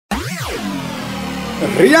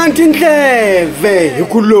Riyanti ndleve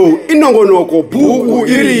hikulo Nongonoko Buku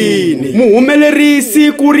Yiriyini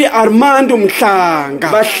muhumelerisi kuri Armando Mhlanga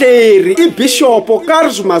vahleri Bishop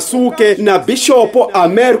Karl Masuke na Bishop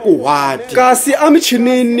Ameriku Hwati kasi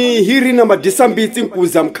amichinini hiri na madisambitsi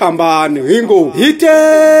nkuza mkhambani hingo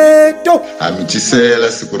hiteto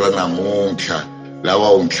amitisela siku ra namuntlha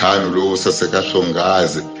lawa untlhanu lowu saseka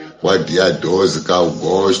swongazi wa dia 12 ka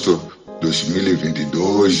Agosto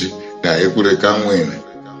 2022 na ekure ka n'wina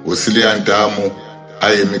hosile ya ntamu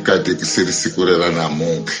a yi mi katekisiri siku ra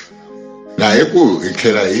namuntlha na eku hi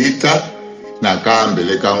tlhela hi ta nakambe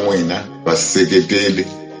le ka n'wina vaseketeli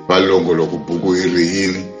va Nongonoko Buku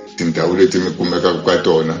Yiriyini tindhawu leti mi kumekaka ka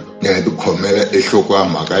tona ni nga tikhomela enhloko ya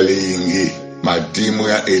mhaka leyi ngi matimu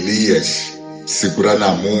ya Elias siku ra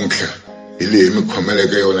namuntlha hi leyi mi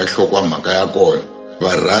khomeleke yona nhloko ya mhaka ya kona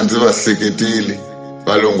varhandzi vaseketeli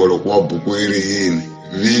va Nongonoko wa Buku Yiriyini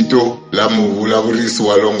vito la muvulavurisi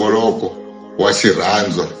wa Nongonoko wa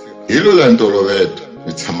xirhandzwa hi lo la ntolovelo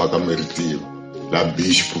mi tshamaka mi ri tiva la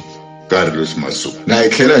Bishop Karl Masuke na hi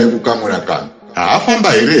tlhela hi ku kan'we nakambe ha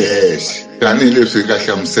famba hi ri hexe tanihileswi hi nga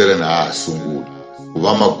hlamusela na ha sungula ku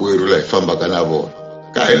va makwerhu la hi fambaka na vona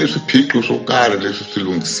ka hi leswi swiphiqo swo karhi leswi swi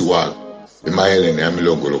lunghisiwaka hi mayelana ya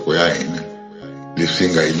milongoloko ya hina leswi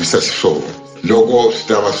nga yimisa xiswona loko swi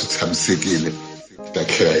ta va swi tshamisekile ta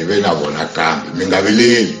tlhela hi ve na vona kambe mi nga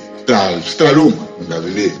vileli swi ta lungha mi nga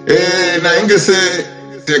vileli na hi nge se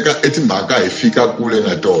teka etimhaka hi fika kule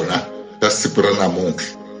na tona ta siku ra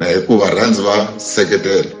namuntlha na hikuva rhandzi va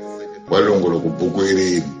seketela wa Nongonoko Buku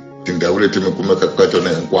Yiriyini tindhawu leti mi kumekaka ka tona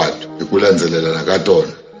hinkwato hi ku landzelelana ka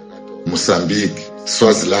tona Mozambique,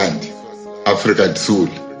 Swaziland, Afrika du Sud,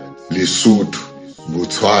 Lesotho,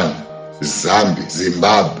 Botswana, Zambia,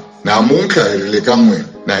 Zimbabwe namuntlha hi ri le ka n'wina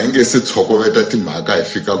na hi nge se tshokoveta timhaka hi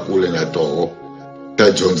fika kule na toho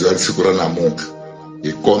ta dyondzo ya siku ra namuntlha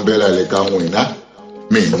hi kombela le ka n'wina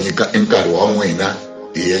mi hi nyika nkarhi wa n'wina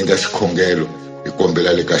hi endla xikhongelo hi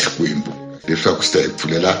kombela le ka Xikwembu leswaku swi ta hi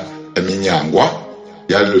pfulela eminyangwa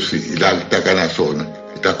ya leswi hi langutaka na swona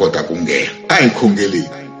hi ta kota ku nghena a hi khongeleni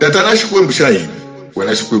tata na Xikwembu xa hina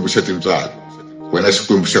wena Xikwembu xa tintswalo wena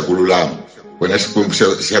Xikwembu xa ku lulama wena Xikwembu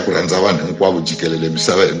xa ku rhandza vanhu hinkwavo jikelele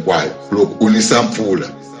misava hinkwayo loko u nisa mpfula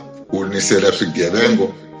u nisela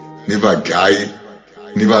swigevengo ni vadlayi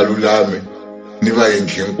ni valulami ni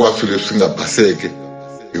vaendli hinkwaswo leswi nga baseke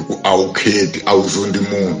hi ku a wu kheti a wu zondi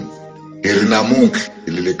munhu hi ri namuntlha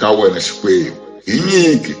hi le ka wena Xikwembu hi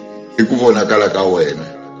nyiki hi ku vonakala ka wena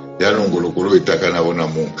ya Nongonoko loyi taka na vona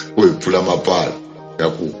namuntlha ku hi pfula mapala ya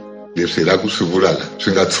ku leswi hi la ku swi vula la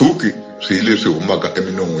swi nga tshuki swi hi leswi humaka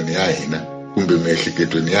eminon'wini ya hina kumbe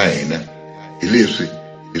miehleketweni ya hina hi leswi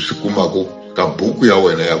hi swi kumaka ka buku ya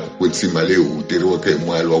wena ya ku kwetsima leyi huteriweke hi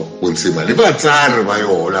moya wa ku kwetsima ni vatsari va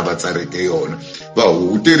yona va tsareke yona va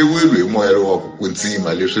huteriwile hi moya wa ku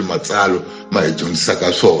kwetsima leswi matsalo ma hi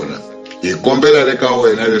dyondzisaka swona hi kombela le ka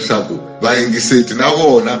wena leswaku vayingiseti na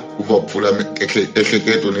vona ku va pfula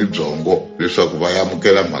miehleketo ni byongo leswaku va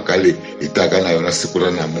amukela mhaka leyi hi taka na yona siku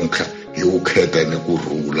ra namuntlha hi vukheta ni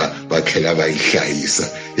kurhula va tlhela va yi hlayisa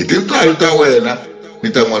hi tintswalo ta wena ni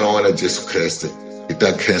ta n'wana wa wena Yesu Kreste hi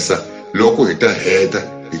ta khensa loko hi ta heta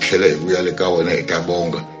hi tlhela hi vuya le ka wena hi ta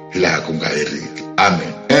bonga hi laha ku nga heriki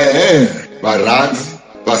amen varhandzi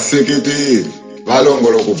vaseketeli va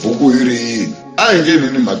Nongonoko Buku Yiriyini a hi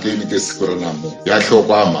ngenini mhakeni ke siku ra namuntlha ya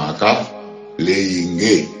nhloko ya mhaka leyi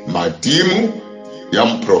nge matimu ya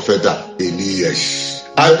muprofeta Elias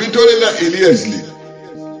a vito lela Elias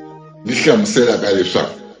li hlamusela ka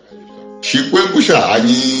leswaku Xikwembu xa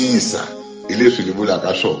hanyisa hi leswi li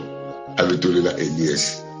vulaka swona a vito lela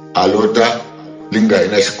Elias a lota li nga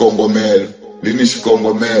hina xikongomelo li ni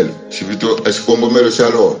xikongomelo xikongomelo xa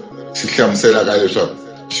lona xi hlamusela ka leswaku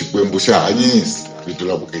Xikwembu xa hanyisa vito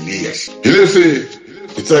la ku Elias hi leswi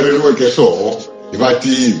hi tsareliweke swoho hi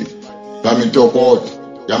vativi va mitokoto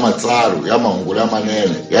ya matsaro ya mahungu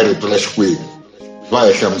lamanene ya rito la Xikwembu va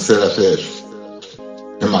hi hlamusela sweswo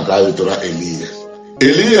hi mhaka ya vito ra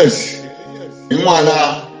Elias i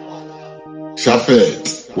n'wana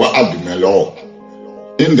Shafet wa Abimeloko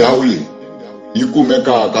i ndhawu leyi yi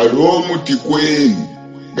kumekaka lomu tikweni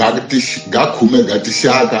ga khume ga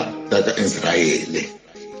tixaka ta ka Israyele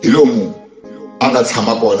hi lomu a nga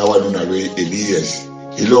tshama kona wanuna loyi Elias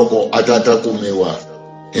hi loko a ta kumiwa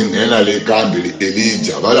hi nhena leyi kambe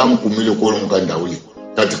Elija va la mukumile kwalomu ka ndhawu leyi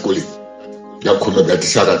ka tiko leyi ya khume ga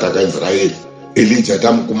tixaka ta ka Israyele Elija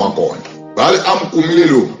ta mu kuma kona vale a mukumile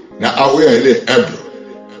lomu na a vuya hi le Hebron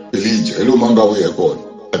Elija hi lomu a nga vuya kona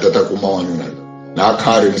a ta kuma wanuna na a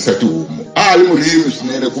kha a rimisa tihomu a ri murimi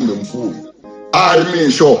swinene kumbe mfumo a ri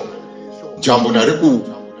mixo dyambu na ri ku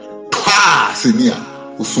thwa siniya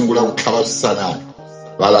ku sungula ku tlhava swisanana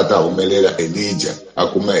va la ta humelela Elijah a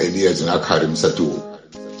kuma Elias na kharimisa tihomu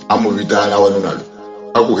a mu vitana wanuna loyi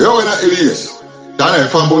a ku he wena Elias tana hi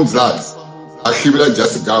famba undzadzi a hlivela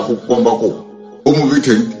jasi ga ku komba ku u mu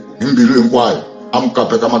vithe hi mbilu hinkwayo a mu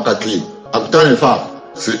kapeka makatleni a ku tana hi famba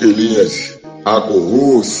se Elias a ku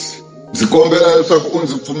hosi ndzi kombela leswaku u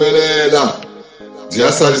ndzi pfumelela ndzi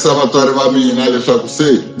ya salisa vatswari va mina leswaku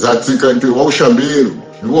se ndza tsika ntirho wa vuxambiri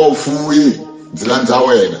ni wa vufuwi ndzi landza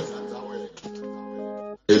wena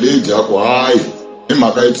Elijah a ku hayi i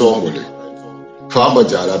mhaka yitsongo leyi famba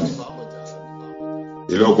jaha la mina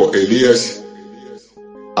hi loko Elias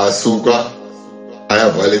a suka a ya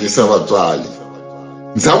valelisa vatswari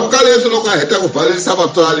ndzhaku ka leswi loko a heta ku valelisa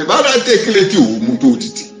vatswari va ra tekile tihomu to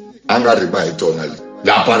titi a nga riba hi tona leyi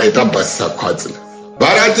lapa ra ta basisa khwatsi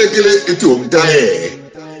va ra tekile tihomu ta yehe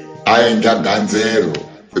a endla gandzero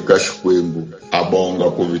eka xikwembu a bonga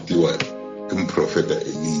ku vitiwa i muprofeta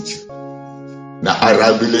Elijah na a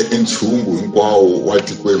rambile entshungu hinkwawo wa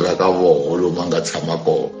tikweni ra ka voho lomu va nga tshama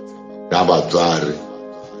kona na vatswari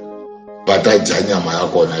va ta dya nyama ya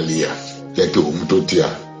kona liya ya tihomu to tiya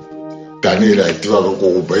tanihi laha hi tivaka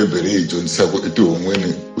ku Bibele yi dyondzisa ku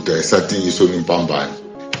etihon'wini u ta hisa tiyiso ni mpambano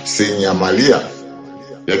se nyama liya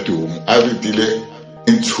ya tihomu a vitile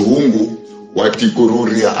entshungu wa tiko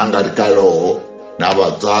roriya a nga ri ka loho na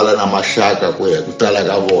vatswala na maxaka ku ya ku tala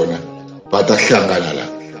ka vona va ta hlangana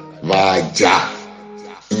la va dya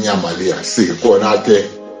inyama liya se hi kona ke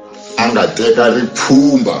a nga teka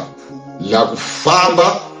ripfhumba la ku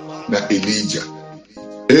famba na Elijah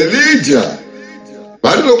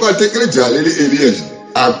va ri loko a tekile jaha leli Elias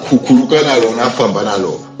a khukhuluka na lona a famba na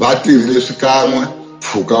lona va tirhile swikan'we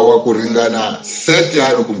mpfhuka wa ku ringana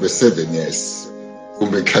 7 kumbe 7 years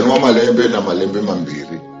kumbe ntlhanu wa malembe na malembe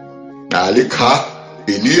mambirhi na hali kha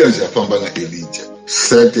Elias a famba na Elijah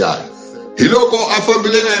 7 hi loko a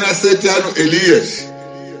fambile na yena 7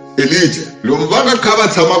 Elijah lomu va nga kha va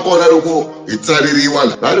tshama kona loko hi tsaleriwa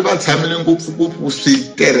la va ri va tshamile ngopfungopfu swi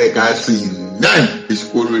tereka swinene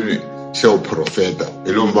exikolweni xa vuprofeta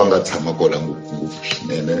hi lomu va nga tshama kona ngopfungopfu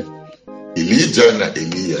swinene Elijah na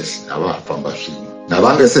Elias a va famba swin'we na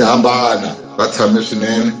va nga se hambana va tshame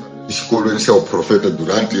swinene exikolweni xa vuprofeta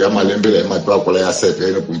durant ya malembe la matwakola ya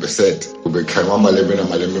 7 kumbe ntlhanu wa malembe na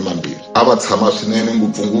malembe mambirhi a va tshama swinene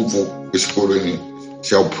ngopfungopfu exikolweni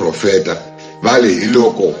xa vuprofeta vale hi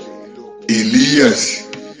loko Elias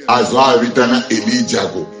a zwa vitana Elijah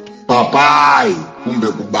ku papai kumbe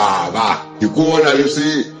ku bava hi ku vona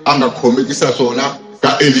leswi a nga khomekisa swona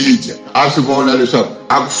ka Elijah a swi vona leswaku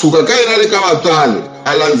a kusuka ka yena le ka vatswari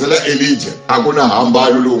a landzela Elijah a ku na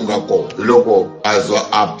hambano lowu nga kona hi loko a zwa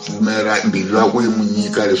a pfumela mbilu ya ku yi mu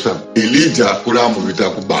nyika leswaku Elijah ku la mu vita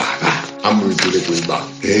ku bava a mu vitile ku yi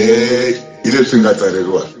bava hi leswi nga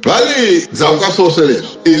tsaleriwa vale ndzhaku ka swoswo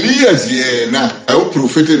leswi Elias yena a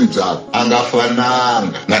vuprofeteni byakwe a nga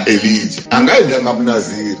fananga na Elijah a nga endlanga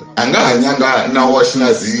munazira a nga hanyanga na wa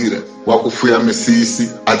xinazira wa ku fuya misisi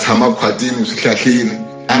a tshama khwatini swihlahleni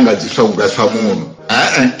a nga dyi swakudya swa munhu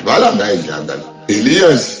vala nga endlanga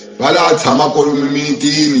Elias vala a tshama kolomu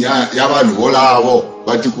mitini ya vanhu volavo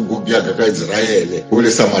va tikugugyaga ka Israyele ku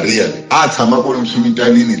le Samaria a tshama kolomu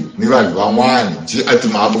swimitanini ni vanhu van'wana ji a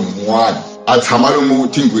timamu mun'wana a tshama lomu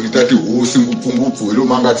tingweni ta tihosi ngopfungopfu hi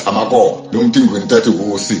lomu a nga tshama kona lomu tingweni ta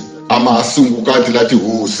tihosi a masungukati la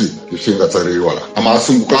tihosi leswi nga tsariwa la a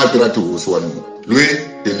masungukati la tihosi wanuna loyi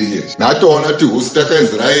Elias na tona tihosi ta ka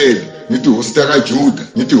Israyeli ni tihosi ta ka Juda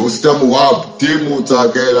ni tihosi ta Mowabu ti mu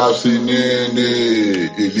tsakela swinene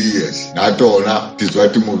Elias na tona ti zwa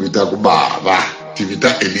ti mu vita ku bava ti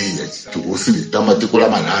vita Elias tihosi ta matiko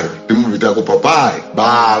lamanharhu ti mu vita ku papai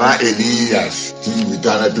bava Elias ti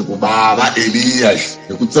vitana ti ku bava Elias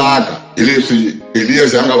hi ku tsaka hi leswi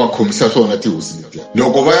Elias a nga va khomisa swona tihosi letiya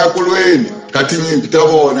loko va ya kulweni ka tinyimpi ta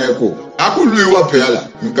vona ku a ku lwiwa phela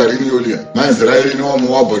minkarhini yo liya maIsrayeli ni wa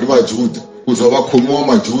Mowabu ni va Juda ku za va khomiwa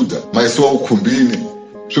majuda ma yisiwa ukhumbini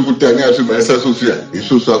swi ku taniya swi mayisa sweswiya hi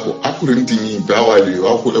swo swa ku a ku ri ni tinyimpi a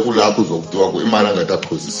waliwa a kule ku laha ku zokutiwa ku i mani a nga ta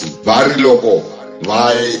khosisiwa va ri loko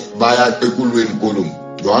va ya ekulweni kolomu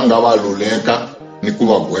va nga va luleka ni ku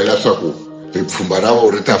va gwela swa ku ripfhumba ra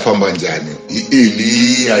vo ri ta famba njhani hi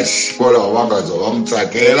Elias kwalaho va nga za va mu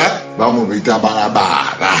tsakela va mu vita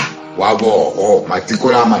bava wa voho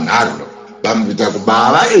matiko lamanharhu va mu vita ku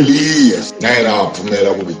bava Elias na yena va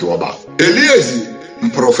pfumela ku vitiwa bava Elias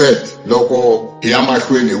mprofeta loko hi ya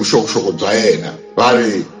mahlweni hi vuxokoxoko bya yena va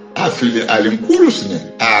ri afile alinkulu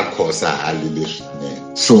swinene akhosa halile swinene.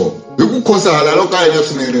 So hi ku khosa hala loko a yena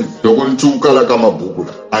swinene loko ni cukala ka mabuku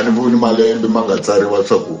la a ni voni malembe ma nga tsariwa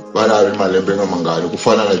swa ku va ri malembe nga mangani ku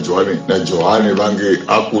fana na Johani va nge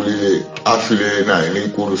a kulile a file na hi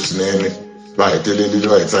nkulu swinene va hetelelile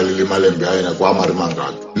va hi tsalile malembe ya yena ku a ma ri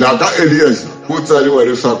mangani. Laha ka Elias ku tsariwa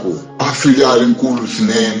leswaku a file a ri nkulu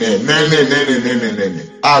swinene nene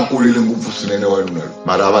a kulile ngopfu swinene wanuna loyi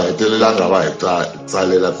mara va hetelelanga va hi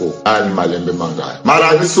tsalela ku a ni malembe mangani. Mara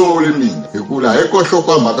a ni soli mina hikuva hi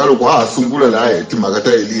kohloka mhaka loko a ha sungula laha hi timhaka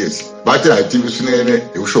ta Elias va ti ha tivi swinene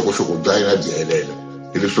hi vuxokoxoko bya yena byi helela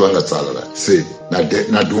hi leswi va nga tsala laha. Se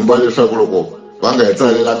na dumba leswaku loko va nga hi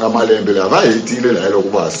tsalelanga malembe laha va hetile laha loko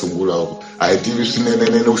va ha sungula a hi tivi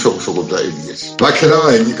swinene vuxokoxoko bya Elias. Va tlhela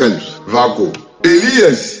va hi nyika leswi va ku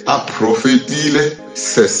Elias a profetile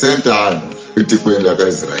 60 anos etikweni la ka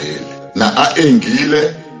Israyele na a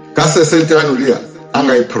engile ka 60 anos liya a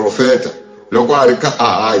nga yi profeta loko a ri ka a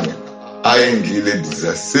hanya a engile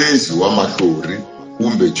 16 wa mahlori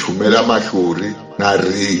kumbe chumela mahlori na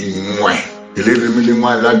rin'we hi ririmi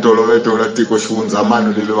lin'wana la ntolovelo la tiko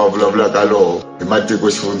xifundzamanini leli va vulavulaka loho hi matiko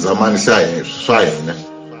xifundzamanini swa hina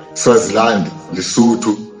Swaziland,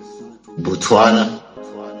 Lesotho, Botswana,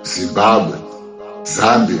 Zimbabwe,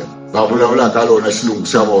 Zambia va vulavulaka lona xilungu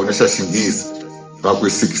xa vona xa xinghezi va ku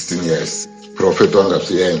 16 years. Profeta wa nga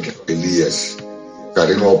swi endla Elias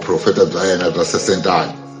nkarhini wa profeta bya yena bya 60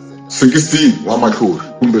 anos 16 wa mahlori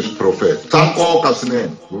kumbe swiprofeta swa nkoka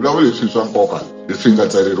swinene. Vulavula leswi swa nkoka leswi nga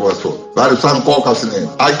tsaleriwa swona va ri swa nkoka swinene.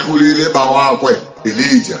 A tlulile bawakwe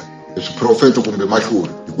Elijah hi swiprofeta kumbe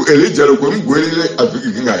mahlori hi ku Elijah loko hi mugwelile a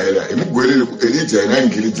vhiki nga hela hi mugwelile ku Elijah yena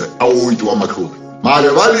ngiliza a 8 wa mahlori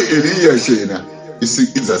mara va ri Eliya xena i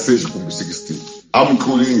 16 kumbe 16 a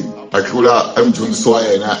mutlulile a tlula a mudyondzisi wa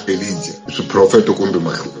yena Elijah hi swiprofeta kumbe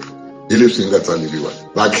mahlori hi leswi nga tsaleriwa.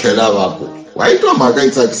 Va tlhela va ku wa yi twa mhaka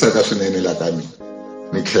yi tsakisaka swinene la ka mina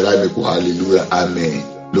ni tlhela ni ku haleluya amen.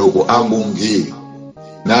 Loko a ngongile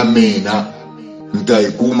na mina ni ta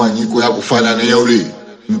yi kuma nyiko ya ku fana na yole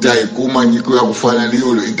ni ta yi kuma nyiko ya ku fana ni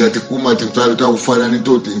yole ni ta tikuma tintswalo ta ku fana ni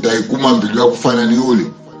toti ni ta yi kuma mbilu ya ku fana ni yole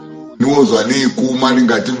ni wozwa ni yi kuma ni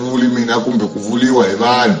nga tivuli mina kumbe ku vuliwa hi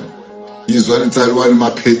vanhu yi zwa ni tsariwa ni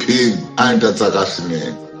maphepheni a ni ta tsaka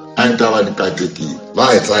swinene a ni ta va ni katekile. Va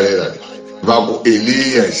hi tsalela leswi va ku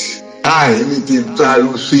Elias a hi ni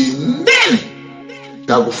tintswalo swinene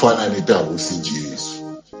ta ku fana ni ta hosi Jesu.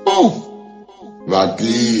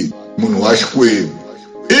 Vaki munhu wa Xikwembu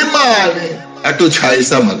i mani a to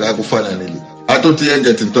chayisa mhaka ya ku fana ni leyi a to ti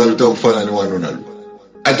endla tintswalo ta ku fana ni wanuna loyi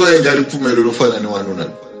a to endla ripfumelo ro fana ni wanuna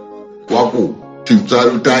loyi wa ku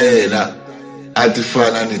tintswalo ta yena a ti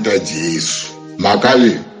fana ni ta Jesu. Mhaka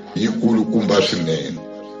leyi yi kulukumba swinene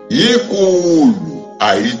yikulu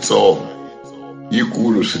a yi tsongo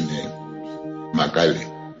yikulu swinene. Mhaka leyi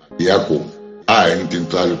ya ku a hi ni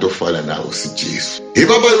tintswalo to fana na hosi Jesu. Hi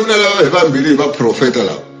vavanuna lava hi vambirhi hi vaprofeta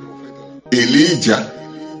lava Elijah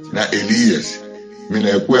na Elias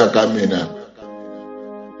mina hi ku ya ka mina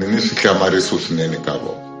ni ni swihlamariso swinene ka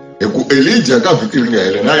vona hi ku Elijah ka vhiki ri nga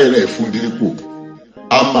hela na yena hi fundile ku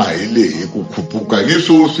a mahile hi ku khuphuka ni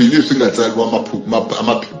swoswi leswi nga tsariwa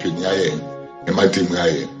maphepheni ya yena hi matimu ya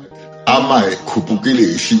yena a ma khupukile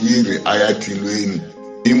hi xiyiri a ya tilweni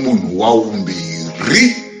i munhu wa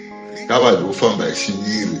vumbirhi ka vanhu vo famba hi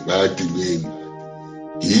xiyiri va ya tilweni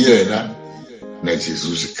hi yena na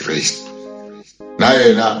Jesus Kreste na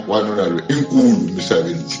yena wanuna loyi i nkulu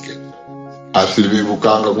misaveni jikele a swi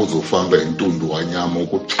vevukanga ku zofamba hi ntundu wa nyama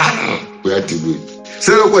ku ku ya tilweni.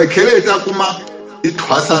 Se loko hi tlhele hi ta kuma i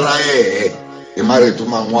thwasa ra yehe hi marito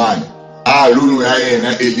man'wana a lunu ya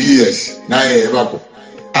yena Elias na yehe va ku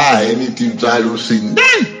a hi ni tintswalo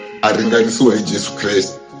swinene a ringanisiwa hi Jesu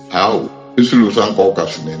Kreste. Hawu i swilo swa nkoka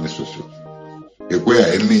swinene sweswo hi ku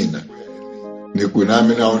ya hi mina ni ku na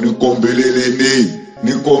mina ni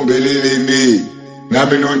kombeleleni na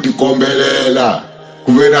mina ni tikombelela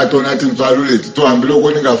ku ve na tona tintswalo leti to hambi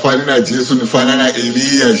loko ni nga fani na Jesu ni fana na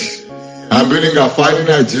Elias hambi ni nga fani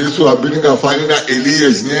na Jesu hambi ni nga fani na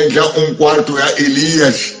Elias ni endla unkwarto ya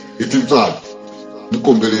Elias hi tintswalo. Ni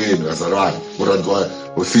kombeleleni vazalwana kurhandziwa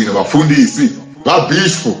hosini vafundhisi va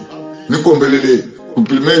bishop ni kombeleleni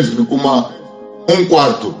compliments ni kuma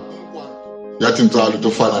unkwarto ya tintswalo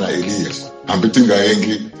to fana na Elias hambi ti nga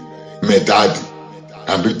endli metadi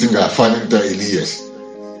hambi ti nga fani ta Elias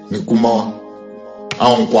ni kuma a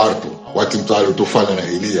unkwarto wa tintswalo to fana na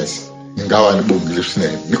Elias ni nga va ni bongile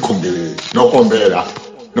swinene ni khongeleli no kombela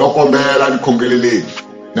ni khongeleleni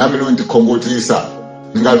na mina ni tikhongotisa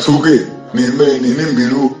ni nga tshuki ni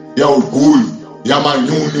mbilu ya ugulu ya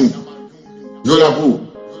manyunyu yo la ku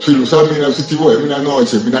swilo swa mina swi tiviwa hi mina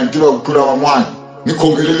noche, mina ni tiva ku tlula van'wana. Ni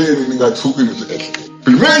khongeleleni ni nga tshuki ni swi ehleketa.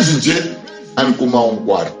 Primeji nje a ni kuma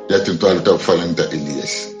un'wana ya tintswalo ta ku fana ni ta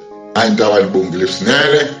Elias. A ni ta va ni bongile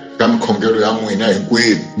swinene ka mikhongelo ya n'wina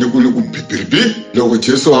hinkwenu. Ni ku bibiribi loko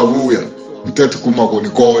Jesu a vuya ni ta tikuma ku ni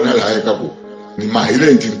kona laha eka ku ni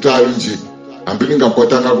mahile hi tintswalo nje. Hambi ni nga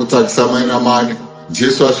kotanga ku tsakisa mani na mani,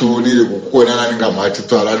 Jesu a swi vonile ku kona la ni nga maha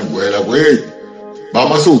tintswalo ni bohela ku hey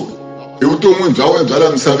vamasuku evuton'wini bya wena bya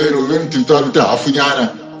la misaveni u ve ni tintswalo ta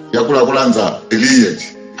hafunyana ya ku la ku landza Elias.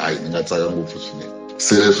 Hayi ni nga tsaka ngopfu swinene.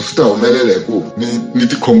 Se leswi swi ta humelela hi ku ni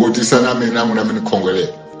tikhongotisa na mina mi ni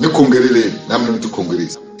khongelela. Ni khongeleleni na mina ni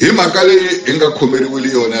tikhongelisa. Hi mhaka leyi hi nga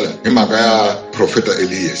khomeriwile yona la, hi mhaka ya profeta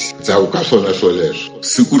Elias. Ndzaku ka swona swoleswo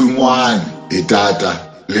siku rin'wana hi tata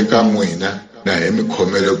le ka n'wina na hi mi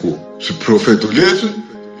khomele ku swiprofeto leswi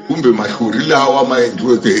kumbe mahluri lawa ma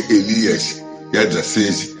endliweke hi Elias ya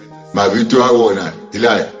Dzasesi mavito ya wona hi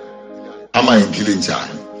laha a ma endlile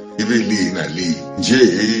njhani, ivi lihi na lihi. Nje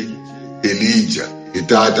hi Elijah hi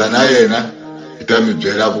tata na yena hi ta mi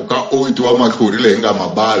byela ku ka 8 wa mahluri leyi nga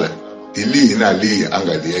mabala hi lihi na lihi a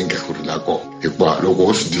nga li endla hluri la kona. Hikuva loko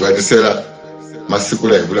ho swi divanisela masiku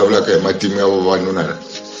laha hi vulavulaka hi matimu ya vavanuna la,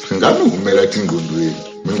 swi nga mi humela tinghondweni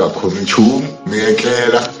mi nga khomi nchumu, mi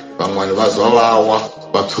etlela, van'wani va zwa vawa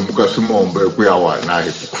va tshumuka swimombe ku ya wana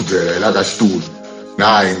hi ku khuzela hi la ka xitulu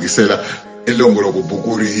na a yingisela elongoloko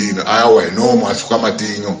buku Yiriyini a ya wa hi nomu a suka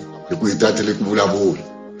matinyo hi ku hi tatile ku vulavula.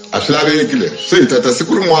 A swi laveki leswi. Se hi tata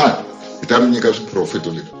siku rin'wana hi ta mi nyika swiprofeto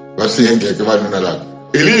leswi va swi endleke vanuna lava.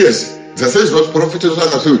 Elias Dzasesi va swiprofeto leswi a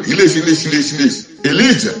nga swi hi lexi.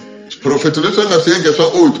 Elijah swiprofeto leswi a nga swi endla swa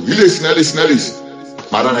 8 hi lexi na lexi.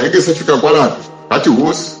 Mara na hi nge se fika kwalaho ka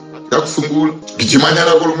tihosi ta ku sungula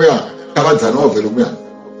gijimanyana ku lomuya ka vadzanove lomuya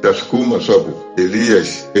ta swi kuma swa ku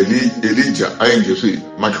Elijah a endle swi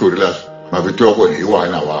mahlori leswi mavito ya kona hi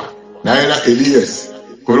wahi na wahi. Na yena Elias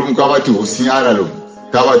ku lomu ka va tihosinyana lomu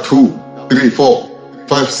ka va 2 3 4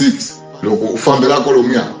 5 6 loko u fambela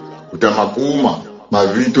kolomuya u ta makuma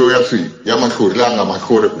mavito ya mahlori la nga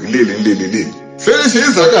mahlori hi leli. Se lexi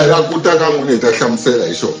hi zaka hi la ku ta ka n'wina hi ta hlamusela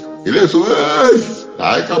hi xona hi leswi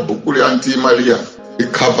hayi ka buku leya ntima liya i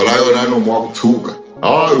khaba la yona nomu wa ku tshuka.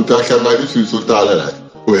 U ta hlangani swilo swo tala laha.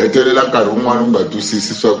 U hetelela nkarhi wun'wana u nga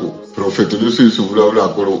twisisi swa ku profeto leswi hi swi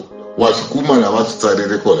vulavulaka wa swi kuma na va swi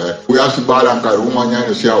tsarile kona. U ya swi bala nkarhi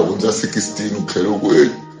wun'wanyana swi ya hundza 16 u tlhela ku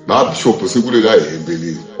va bishop siku leri a hi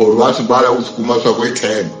hembelile, or va swi bala u swi kuma swa ku i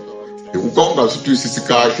 10 hi ku ka u nga swi twisisi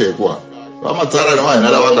kahle. Hikuva va matsalana va hina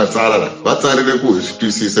lava nga tsala la va tsarile ku hi swi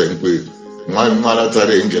twisisa hinkwenu. N'wana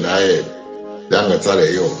tsale hi ndlela ya yena leyi a nga tsala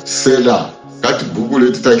hi yona. Se laha ka tibuku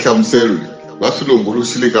leti ta nhlamuselo va swi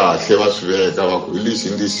longoloxile kahle, va swi veka va ku hi lexi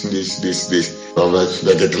va swi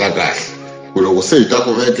veketela kahle ku loko se hi ta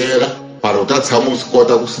ku vekela mara u ta tshama u swi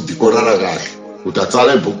kota ku swi dikorara kahle. U ta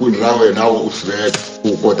tsala ebukwini ra wena u swi veka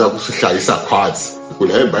u kota ku swi hlayisa khwatsi. Ku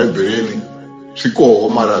la eBhayibhelini swi koho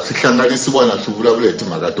mara swi hlanganisiwa na swi vulavula hi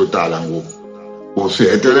timhaka to tala ngopfu. Ku swi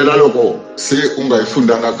hetelela loko se u nga yi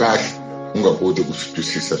fundanga kahle u nga koti ku swi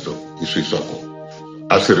twisisa swo hi swi swa kona.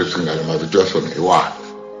 A swi ri swi nga ri mavito ya swona hi wani.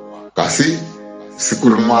 Kasi siku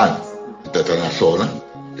rin'wana hi tata na swona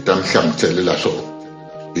hi ta mi hlamuselela swona.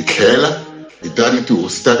 Hi tlhela hi ta ni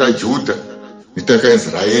tihosi ta ka Juda ni ta ka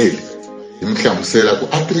Israyeli hi mi hlamusela ku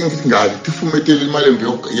a ti ringani ti fumetele malembe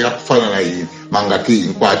ya ku fana na yini ma nga ti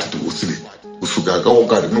hinkwato tihosi leti. Kusuka ka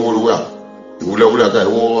nkarhi woluya hi vulavulaka hi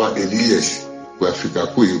wona Elias ku ya fika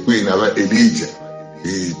kwihi na va Elijah.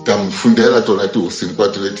 Hi ta mi fundela tona tihosi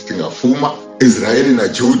hinkwato leti ti nga fuma Israyeli na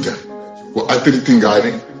Juda ku a ti ri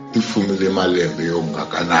tingani ti fumile malembe yo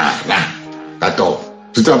ngakanana ka tona.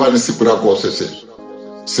 Swi ta va ni siku ra koho sweswo.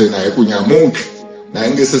 Se na hi ku nyamuntlha na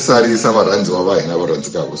hi nge se sarisa varhandziwa va hina va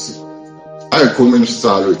rhandzekaka siku. A hi khomeni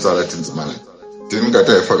switsalo hi tsala tindzimana ti ni nga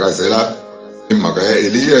ta hi fakazela hi mhaka ya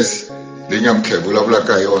Elias leyi nyamuntlha hi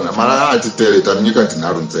vulavulaka hi yona. Mara a ti tele ta nyika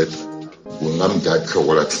tinharhu ntsena ku nga mi dya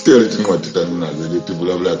tlhokola. Ti tele tin'wati ta nuna leti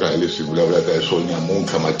vulavulaka hi leswi vulavulaka hi swona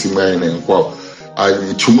nyamuntlha matimu ya yena hinkwawo. A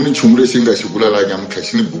nchumu lexi nga xi vula la nyamuntlha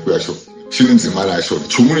xi ni buku ya xona, xi ni ndzimana ya xona.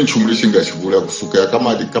 Nchumu lexi nga xi vula kusuka ka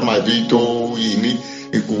mavito yini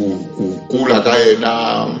ku kula ka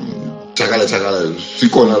yena chakala swi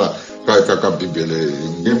kona la ka Bibele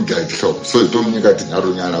nge mi dlayi tinhloko. So hi to mi nyika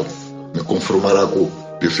tinharhunyana mi konfirmara ku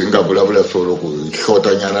leswi nga vulavula swona ku hi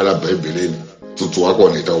hlota nyana la Bibeleni tsutsu wa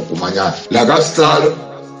kona hi ta wu kuma nyana. Laha ka switsalo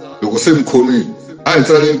loko se mi khomile a hi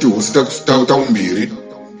tsaleni tihosi ta vumbirhi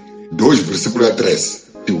 2 versículo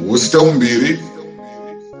 3, tihosi ta vumbirhi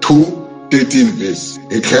 2:13 verse.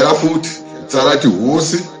 Hi tlhela futhi hi tsala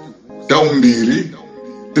tihosi ta vumbirhi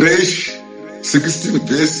 3:16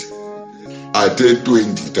 verse ate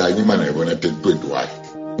 20 tanyima na yivona ate 21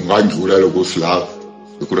 unga ndlula loko swi lava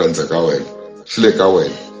hi ku rhandza ka wena swi le ka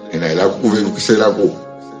wena hina hi lava ku vevukisela ku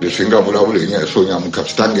leswi nga vulavula hi nga swo nyamuka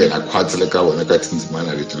swi ta nghena khwatsi le ka wena ka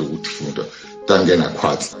tindzimana leti loko ti funda ta nghena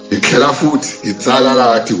khwatsi hi tlhela futhi hi tsala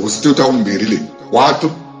laha tihosi ta vumbirhi leyi 4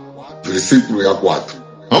 versículo ya 4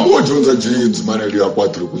 hambi wo dyondza ndzimana leyi ya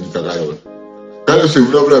 4 loko nyika ka yona ka leswi hi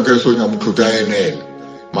vulavulaka hi swo nyamuka ta enela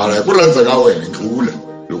mara hi ku rhandza ka wena ndlula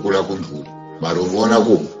loko u lava ku ndlula mara u vona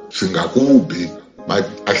ku swi nga kubi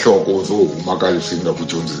a hloko zo huma ka leswi hi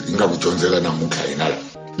nga ku dyondzela namuntlha hina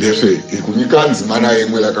la leswi hi ku nyika ndzimana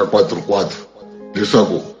yin'we la ka 4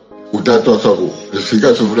 leswaku u ta twa swa ku leswi hi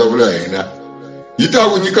ka swi vulavula hina yi ta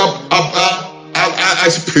ku nyika a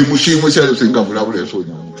xiphemu xin'we xa leswi hi nga vulavula hi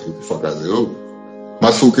swona ku fakazelo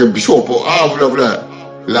masuke bishopo a vulavula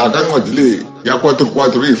laha ka ncwadi leyi ya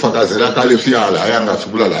 4 yi fakazela ka leswi ya nga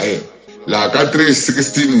swi vula laha yena laha ka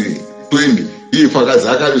 3:16-20 yi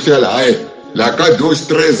fakazela ka leswi laha yena laha ka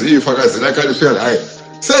 2:13 yi fakazela ka leswi laha yena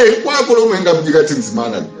se hinkwako lomu hi nga mi nyika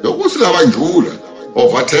tindzimana loko swi lava ndlula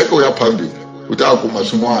overtake u ya phambili u ta kuma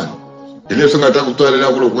swin'wana hi leswi nga ta ku twalela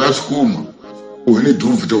ku loko u ya swi kuma u hi ni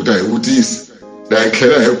duvhito u ta hi vutisa laha hi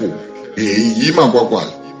tlhela hi ku hi yima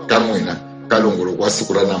kwakwala ka n'wina ka longoloko wa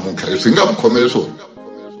siku ra namuntlha leswi hi nga mi khomele swona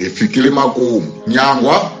hi fikile makumu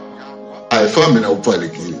nyangwa a hi fambi na u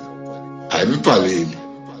pfalekile a hi mi pfaleli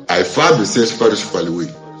a hi fambi se xipfalo xi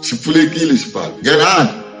pfaliwile xi pfulekile xipfalo nghenani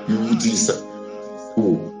mi vutisa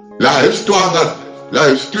laha hi swi twanga laha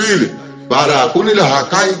hi swi twile mara ku ni laha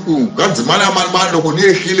ka ndzimana ya manimani loko ni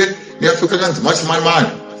yehlile ni ya fika ka ndzimana ximanimani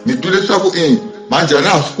ni twile leswaku manjhani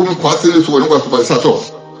a swi kumi khwatsi leswi wena u nga swi valisa swona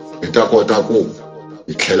hi ta kota ku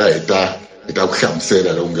hi tlhela hi ta ku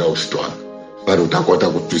hlamusela loko nga wu swi twanga mara u ta kota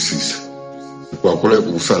ku twisisa hikuva ku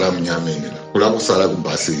lava ku sala munyameni ku lava ku sala ku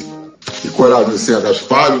basile hikwalaho ni siyaka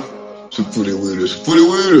swipfalo swi pfuriwile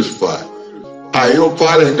swipfalo a hi yo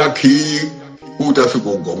pfala hi nga khiyi ku ta fika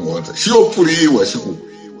u gongondza xi yo pfuriwa xi ku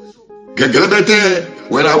gegeletete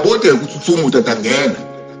wena bote hi ku tsutsuma u ta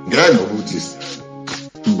nghena u vutisa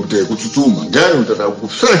bote hi ku tsutsuma nghena u ta ku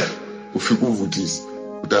u fika u vutisa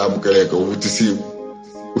u ta amukeleka u vutisiwa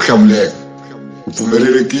u hlamuleka u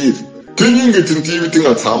pfumelelekile tinyingi tintivi ti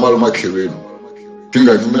nga tshama lo makhelweni ti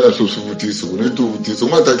nga nyimela swo swivutiso ku ni tivutiso u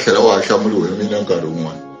nga ta tlhela wa hlamuriwa hi mina nkarhi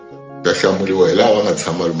wun'wana ta hlamuriwa hi lava nga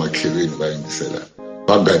tshama lo makhelweni va yingiselana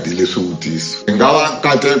va gadile swivutiso hi nga va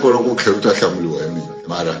nkateko loko u tlhela u ta hlamuriwa hi mina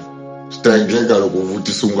mara swi ta endleka loko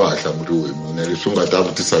vutiso u nga ha hlamuriwa hi mina leswi u nga ta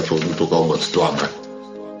vutisa swona u to ka u nga swi twanga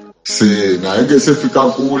se na hi nge se fika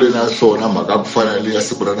kule na swona mhaka ku fana leyi ya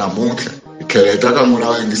siku ra namuntlha hi tlhela hi ta ka n'wina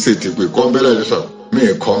va yingiseti ku hi kombela leswaku mi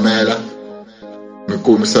hi khomela mi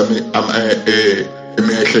komisa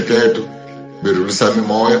miehleketo mi rhurhisa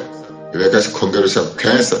mimoya hi veka xikhongelo xa ku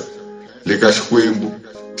khensa le ka Xikwembu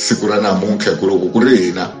siku ra namuntlha ku loko ku ri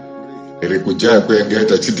hina hi ri ku dya hi ku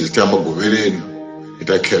engeta chidisi xa magoveleni hi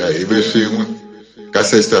ta tlhela hi ve swin'we ka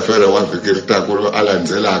sextafera wa vhiki ri taka lo a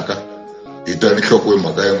landzelaka hi ta ni nhloko hi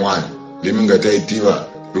mhaka yin'wana leyi mi nga ta yi tiva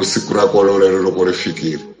ro siku ra kololero loko ri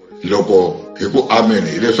fikile loko hi ku amen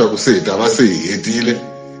hileswaku se hi ta va se hi hetile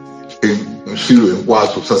swilo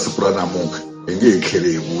hinkwaswo swa siku ra namuntlha hi nge hi tlhele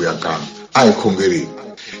hi vuya kambe a hi khongeleni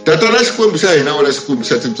tatana Xikwembu xa hina wena Xikwembu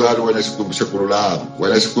xa tintswari wena Xikwembu xa ku lulama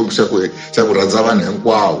wena Xikwembu xa ku rhandza vanhu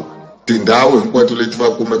hinkwavo tindhawu hinkwato leti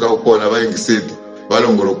va kumekaka kona va yingiseti va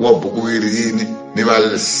longoloko wa buku Yiriyini ni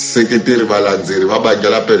vaseketeri valandzeri va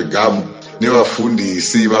bangela Pergamo ni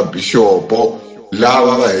vafundhisi va bishopo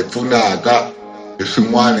lava va hi pfunaka hi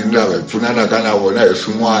swin'wana ni lava hi pfunanaka na vona hi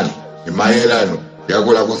swin'wana hi mayelano ya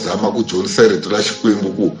ku lava ku zama ku dyondzisa rito la Xikwembu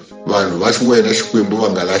ku vanhu va wena Xikwembu va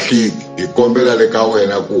nga lahleki hi kombela le ka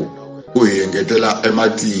wena ku hi engetela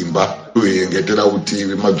ematimba ku hi engetela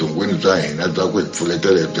vutivi mabyongweni bya hina bya ku hi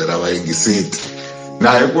pfuletela hi byela vayingiseti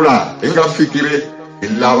na hi ku laha hi nga fikile hi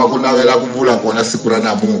lava ku navela ku vula kona siku ra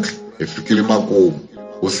namuntlha hi fikile makumu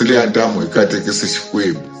hosi leya ntamu hi katekisi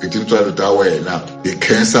Xikwembu hi tintswalo ta wena hi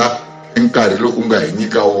khensa nkarhi lowu u nga hi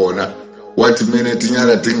nyika wona wa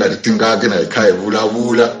timinetinyana ti nga ri tingaki na hi kha hi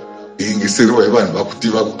vulavula hi yingiseriwa hi vanhu va ku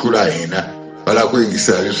tiva ku tlula hina va lava ku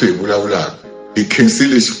yingisela leswi hi vulavulaka hi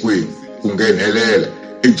khensile Xikwembu ku nghenelela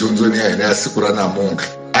edyondzweni ya hina ya siku ra namuntlha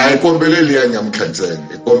a hi kombeleli ya nyamuntlha ntsena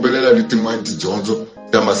hi kombelela ni tin'wani tidyondzo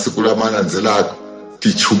ta masiku lama landzelaka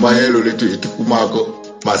tichumayelo leti hi ti kumaka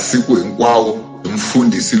masiku hinkwawo hi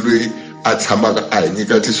mfundhisi loyi a tshamaka a hi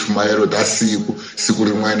nyika tichumayelo ta siku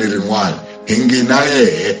rin'wana ni rin'wana hi nghena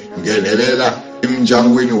yehe nghenelela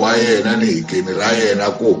emindyangwini wa yena ni hikeni ra yena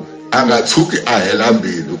ku a nga tshuki a hela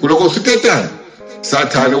mbilu ku loko swi tetani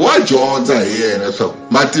Sathane wa dyondza hi yena swa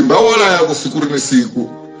matimba wala ya ku siku ri ni siku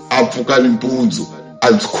a pfuka nimpundzu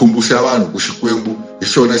a byi khumbuxa vanhu ku Xikwembu hi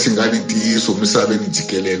xona xi nga ni ntiyiso misaveni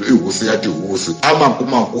jikelelo, i hosi ya tihosi. A ma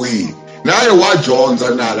kuma kwihi? Naye wa dyondza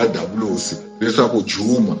nala Dabulosi leswaku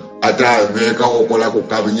Juma a ta veka wokola ku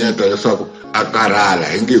kavinyeta leswaku a karhala.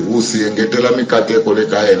 Hi nge hosi engetela mikateko le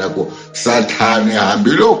ka yena ku Sathani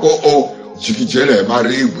hambiloko o jikijela hi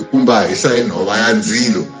maribye kumbe a hisa hi nhova ya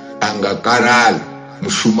ndzilo a nga karhali.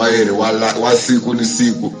 Mushumayeri wa siku ni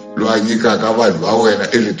siku loyi a nyikaka vanhu va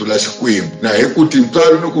wena elito la Xikwembu, na hi ku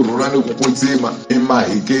tintswalo ni ku rhula ni ku kwetsima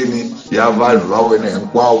emahikeni ya vanhu va wena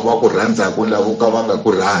hinkwavo va ku rhandzaka lavo ka va nga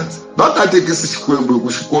ku rhandza. Va katekisi Xikwembu hi ku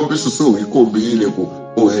xikombiso se hi kombile ku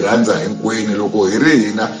u hi rhandza hinkwenu loko hi ri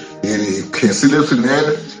hina hi khensile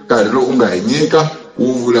swinene nkarhi lowu u nga hi nyika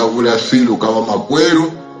wu vulavula swilo ka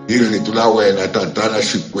vamakwerhu hi rito la wena tatana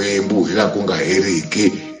Xikwembu hi la ku nga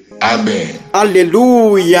heriki. Amen.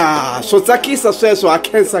 Haleluya. Swo tsakisa sweswo ha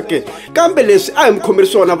khensa ke. Kambe leswi a hi mkhomeri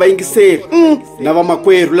swona vayingiseri na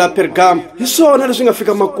vamakwerhu la Pergamo hi swona leswi nga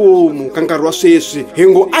fika makumu ka nkarhi wa sweswi. Hi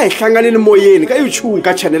ngo a hi hlanganeni moyeni ka YouTube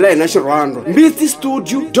ka channel ya hina Xirhwando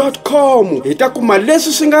MBITSIstudio.com. Hi ta kuma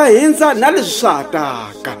leswi swi nga hundza na leswi swa ha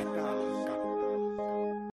taka.